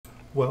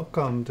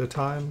Welcome to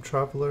Time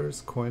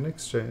Traveler's Coin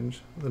Exchange.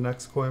 The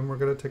next coin we're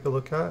going to take a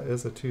look at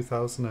is a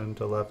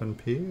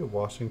 2011p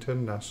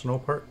Washington National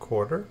Park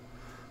quarter.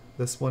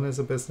 This one is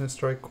a business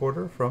strike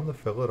quarter from the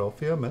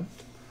Philadelphia Mint.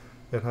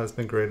 It has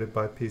been graded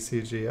by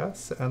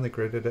PCGS and they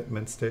graded it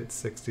Mint State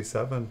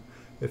 67.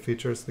 It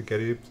features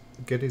the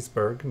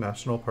Gettysburg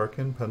National Park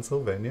in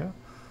Pennsylvania.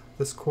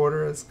 This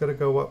quarter is going to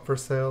go up for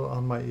sale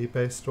on my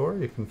eBay store.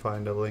 You can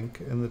find a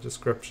link in the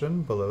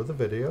description below the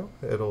video.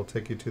 It'll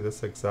take you to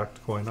this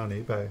exact coin on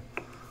eBay.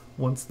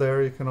 Once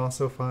there, you can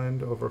also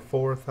find over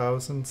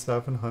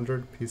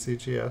 4,700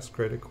 PCGS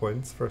graded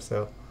coins for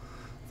sale.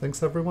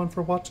 Thanks everyone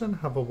for watching.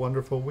 Have a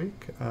wonderful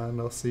week,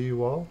 and I'll see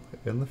you all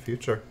in the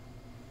future.